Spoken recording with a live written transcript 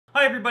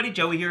Hi everybody,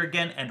 Joey here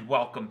again and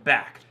welcome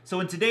back. So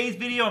in today's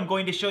video I'm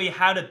going to show you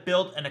how to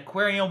build an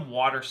aquarium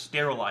water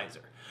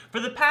sterilizer.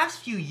 For the past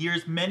few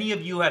years many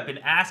of you have been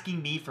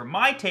asking me for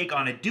my take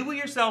on a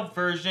do-it-yourself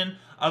version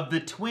of the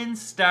Twin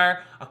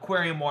Star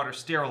aquarium water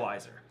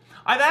sterilizer.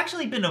 I've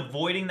actually been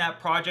avoiding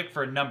that project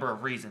for a number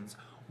of reasons.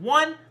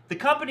 One, the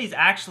company's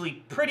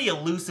actually pretty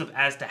elusive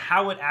as to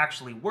how it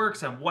actually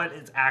works and what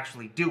it's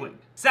actually doing.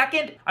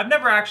 Second, I've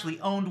never actually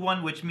owned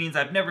one, which means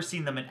I've never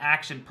seen them in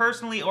action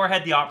personally or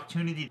had the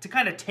opportunity to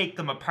kind of take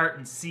them apart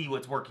and see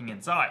what's working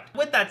inside.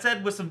 With that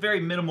said, with some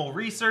very minimal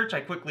research, I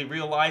quickly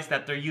realized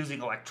that they're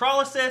using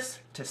electrolysis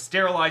to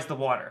sterilize the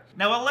water.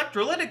 Now,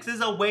 electrolytics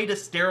is a way to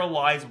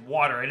sterilize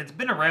water, and it's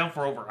been around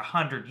for over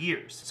 100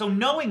 years. So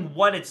knowing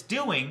what it's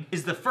doing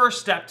is the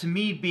first step to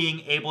me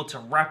being able to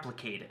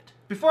replicate it.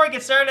 Before I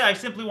get started, I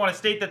simply want to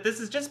state that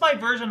this is just my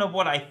version of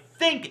what I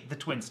think the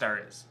Twin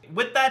Star is.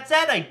 With that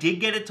said, I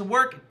did get it to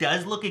work. It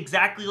does look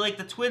exactly like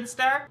the Twin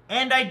Star,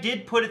 and I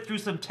did put it through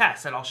some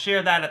tests, and I'll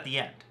share that at the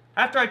end.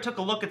 After I took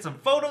a look at some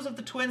photos of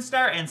the Twin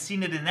Star and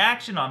seen it in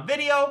action on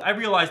video, I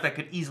realized I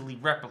could easily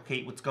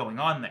replicate what's going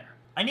on there.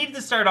 I needed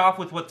to start off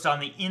with what's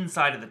on the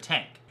inside of the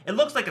tank. It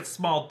looks like a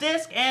small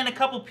disc and a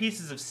couple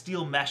pieces of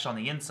steel mesh on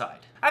the inside.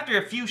 After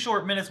a few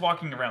short minutes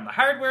walking around the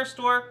hardware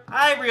store,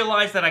 I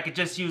realized that I could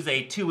just use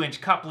a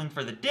 2-inch coupling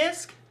for the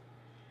disc,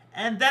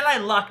 and then I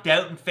lucked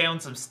out and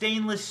found some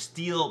stainless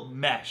steel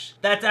mesh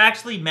that's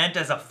actually meant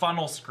as a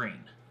funnel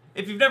screen.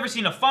 If you've never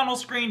seen a funnel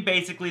screen,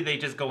 basically they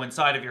just go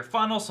inside of your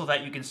funnel so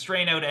that you can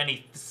strain out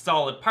any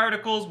solid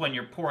particles when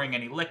you're pouring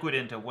any liquid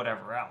into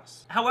whatever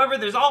else. However,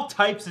 there's all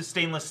types of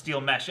stainless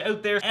steel mesh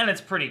out there, and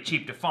it's pretty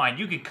cheap to find.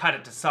 You can cut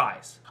it to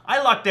size.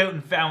 I lucked out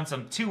and found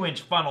some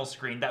 2-inch funnel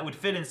screen that would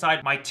fit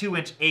inside my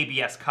 2-inch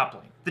ABS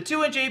coupling. The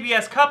 2-inch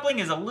ABS coupling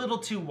is a little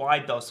too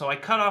wide though, so I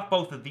cut off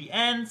both of the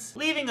ends,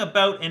 leaving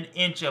about 1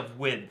 inch of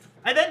width.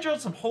 I then drilled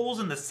some holes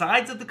in the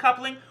sides of the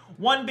coupling,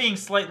 one being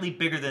slightly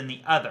bigger than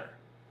the other.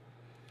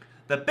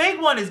 The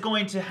big one is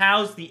going to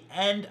house the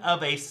end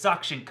of a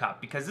suction cup,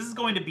 because this is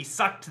going to be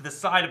sucked to the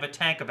side of a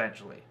tank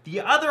eventually.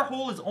 The other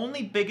hole is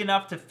only big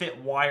enough to fit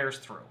wires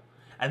through,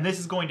 and this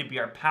is going to be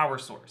our power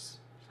source.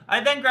 I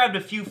then grabbed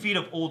a few feet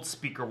of old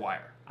speaker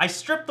wire. I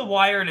stripped the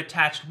wire and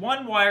attached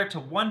one wire to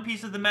one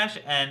piece of the mesh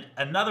and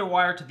another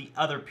wire to the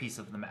other piece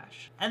of the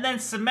mesh, and then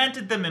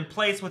cemented them in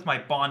place with my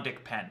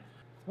Bondic pen,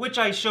 which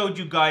I showed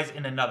you guys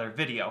in another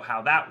video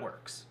how that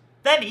works.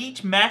 Then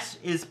each mesh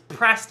is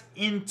pressed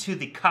into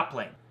the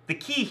coupling. The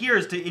key here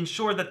is to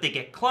ensure that they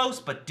get close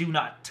but do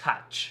not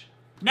touch.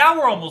 Now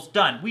we're almost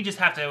done. We just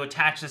have to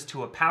attach this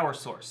to a power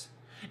source.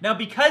 Now,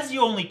 because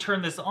you only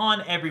turn this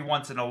on every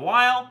once in a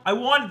while, I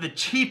wanted the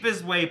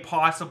cheapest way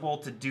possible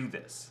to do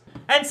this.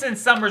 And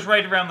since summer's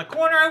right around the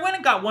corner, I went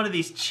and got one of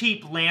these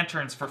cheap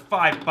lanterns for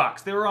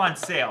 $5. They were on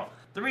sale.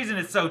 The reason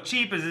it's so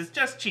cheap is it's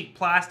just cheap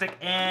plastic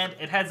and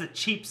it has a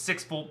cheap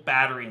 6-volt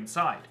battery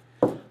inside.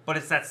 But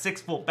it's that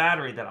 6-volt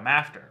battery that I'm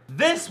after.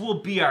 This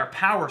will be our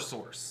power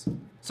source.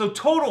 So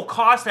total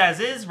cost as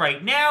is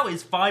right now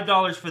is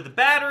 $5 for the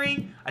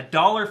battery,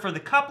 $1 for the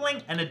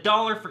coupling, and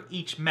 $1 for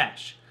each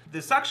mesh.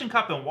 The suction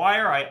cup and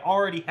wire I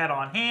already had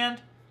on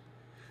hand,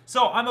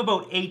 so I'm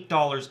about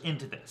 $8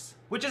 into this.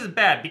 Which isn't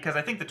bad because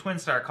I think the Twin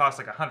Star costs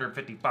like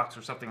 $150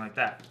 or something like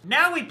that.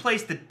 Now we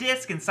place the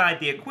disc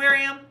inside the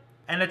aquarium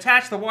and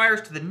attach the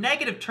wires to the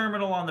negative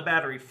terminal on the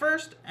battery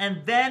first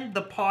and then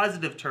the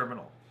positive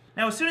terminal.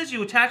 Now as soon as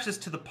you attach this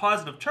to the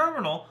positive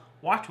terminal,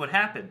 watch what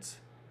happens.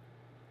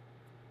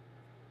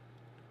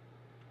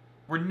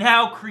 We're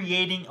now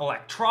creating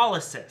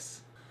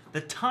electrolysis.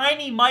 The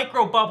tiny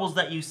micro bubbles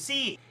that you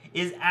see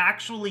is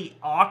actually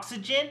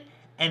oxygen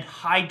and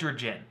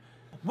hydrogen,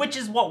 which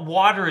is what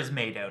water is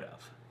made out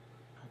of.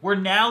 We're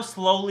now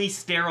slowly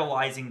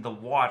sterilizing the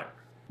water.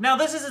 Now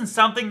this isn't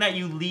something that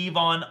you leave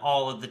on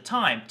all of the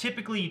time.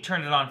 Typically you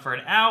turn it on for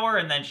an hour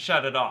and then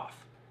shut it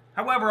off.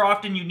 However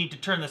often you need to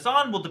turn this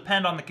on will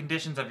depend on the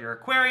conditions of your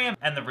aquarium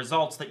and the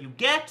results that you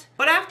get.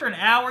 But after an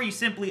hour you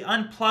simply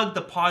unplug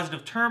the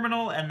positive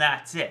terminal and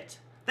that's it.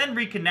 Then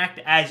reconnect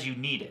as you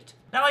need it.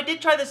 Now I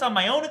did try this on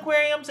my own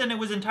aquariums and it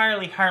was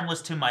entirely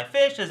harmless to my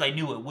fish as I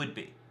knew it would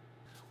be.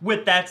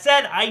 With that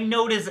said, I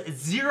noticed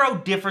zero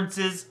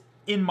differences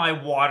in my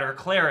water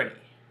clarity.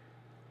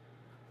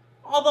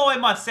 Although I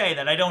must say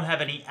that I don't have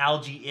any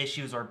algae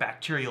issues or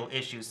bacterial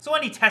issues, so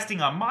any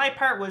testing on my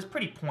part was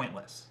pretty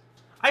pointless.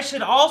 I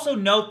should also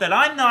note that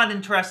I'm not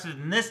interested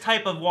in this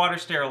type of water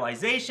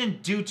sterilization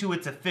due to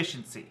its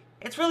efficiency.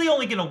 It's really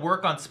only going to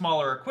work on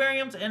smaller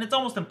aquariums, and it's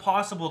almost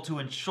impossible to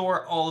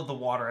ensure all of the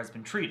water has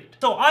been treated.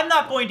 So I'm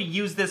not going to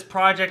use this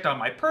project on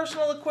my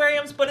personal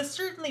aquariums, but it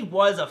certainly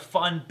was a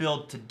fun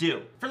build to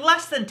do. For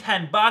less than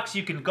 $10,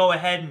 you can go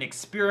ahead and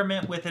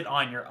experiment with it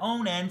on your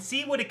own and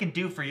see what it can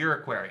do for your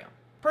aquarium.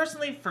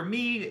 Personally, for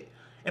me,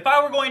 if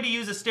I were going to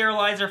use a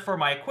sterilizer for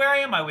my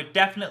aquarium, I would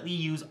definitely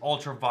use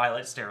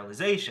ultraviolet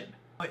sterilization.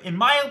 In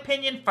my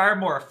opinion, far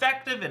more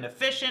effective and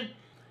efficient,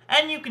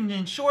 and you can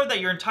ensure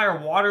that your entire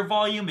water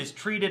volume is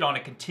treated on a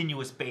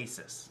continuous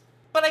basis.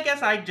 But I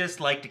guess I just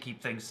like to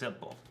keep things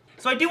simple.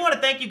 So I do want to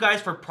thank you guys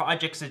for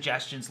project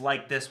suggestions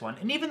like this one,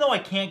 and even though I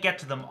can't get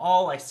to them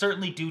all, I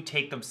certainly do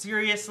take them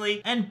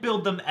seriously and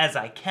build them as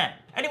I can.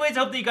 Anyways, I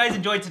hope that you guys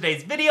enjoyed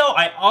today's video.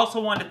 I also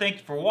want to thank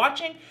you for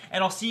watching,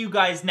 and I'll see you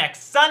guys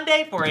next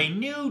Sunday for a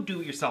new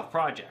do-it-yourself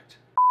project.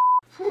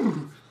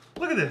 Whew,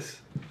 look at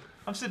this.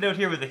 I'm sitting out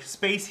here with a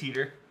space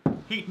heater,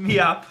 heating me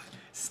up,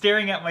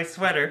 staring at my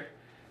sweater,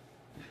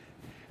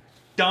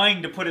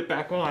 dying to put it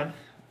back on.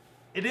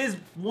 It is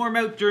warm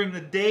out during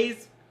the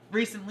days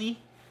recently,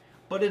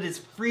 but it is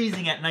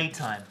freezing at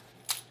nighttime.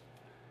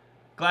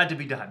 Glad to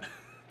be done.